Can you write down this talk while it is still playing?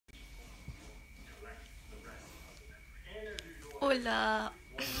Hola.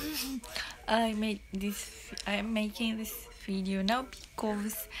 I'm making this video now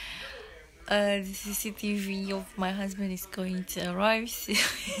because the CCTV of my husband is going to arrive soon.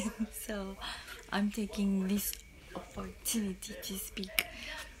 So I'm taking this opportunity to speak.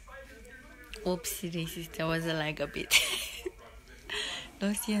 Oopsie daisies, there was a lag a bit. Lo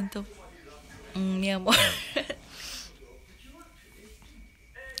siento. Mi amor.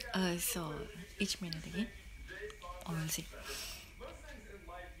 So each minute again. Oh, we'll see.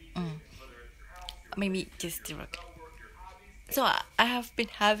 Maybe just direct. So I have been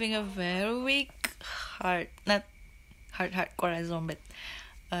having a very weak not heart corazon, but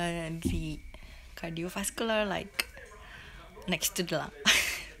the cardiovascular, like next to the lung.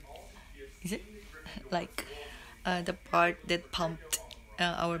 Is it like the part that pumped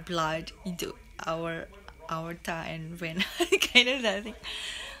our blood into our aorta and vein, kind of that thing.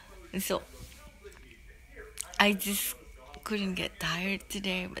 So I just couldn't get tired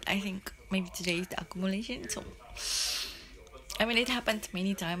today, but I think maybe today is the accumulation. So I mean, it happens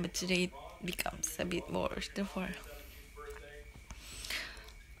many times, but today it becomes a bit worse. Therefore,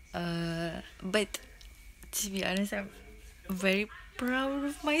 but to be honest, I'm very proud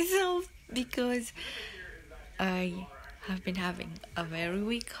of myself because I have been having a very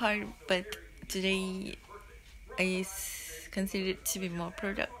weak heart, but today I consider it to be more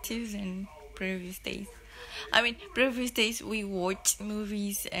productive than previous days. I mean, previous days we watched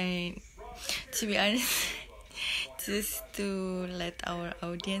movies, and to be honest, just to let our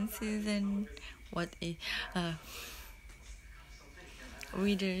audiences and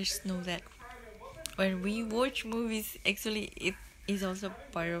readers know that when we watch movies, actually it is also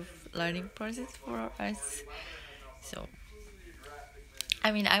part of learning process for us. So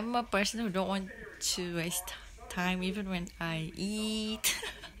I mean, I'm a person who don't want to waste time even when I eat.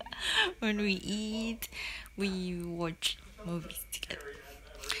 When we eat, we watch movies together.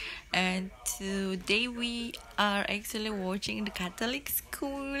 And today we are actually watching the Catholic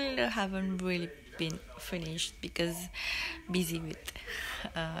school. I haven't really been finished because busy with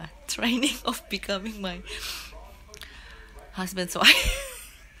training of becoming my husband's wife.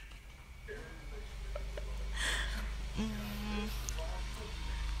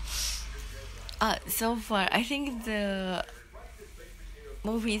 So far, I think the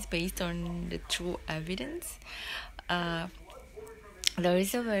movie is based on the true evidence. There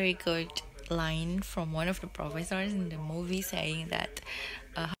is a very good line from one of the professors in the movie saying that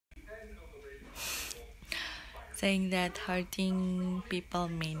hurting people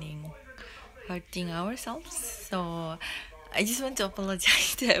meaning hurting ourselves. So I just want to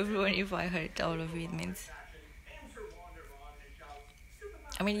apologize to everyone if I hurt all of you. It means,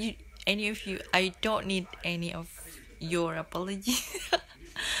 I mean, any of you, I don't need any of your apologies.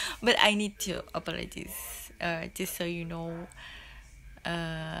 But I need to apologize, just so you know.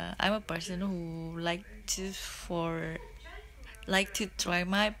 I'm a person who like to try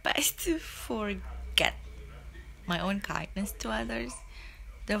my best to forget my own kindness to others.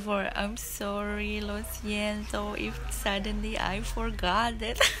 Therefore, I'm sorry, lo siento, if suddenly I forgot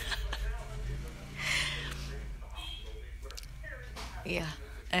that. Yeah,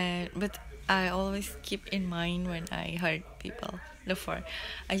 but I always keep in mind when I hurt people. Therefore,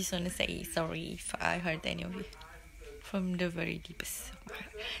 I just want to say sorry if I hurt any of you from the very deepest of my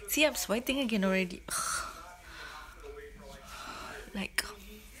heart. See, I'm sweating again already. Like,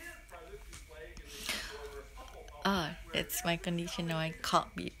 that's my condition now. I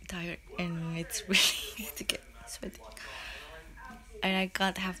can't be tired, and it's really easy to get sweating. And I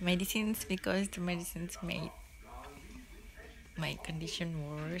can't have medicines because the medicines made my condition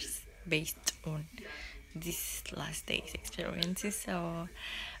worse based on this last day's experiences. So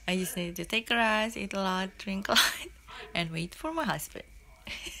I just need to take a rest, eat a lot, drink a lot, and wait for my husband.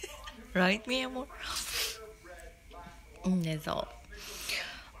 Right, mi amor? That's all.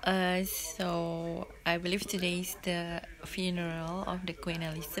 So I believe today is the funeral of the Queen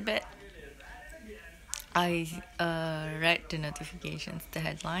Elizabeth. I read the notifications, the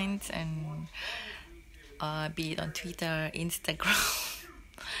headlines, and be it on Twitter, Instagram,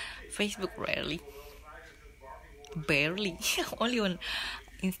 Facebook barely only on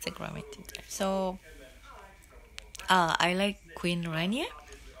Instagram and Twitter. So I like Queen Rania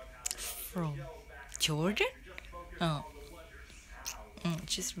from Jordan.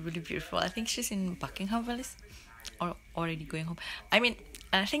 She's really beautiful. I think she's in Buckingham Palace or already going home. I mean,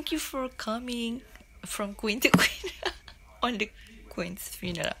 thank you for coming from queen to queen on the queen's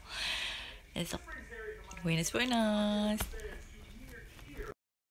funeral. And so, buenas.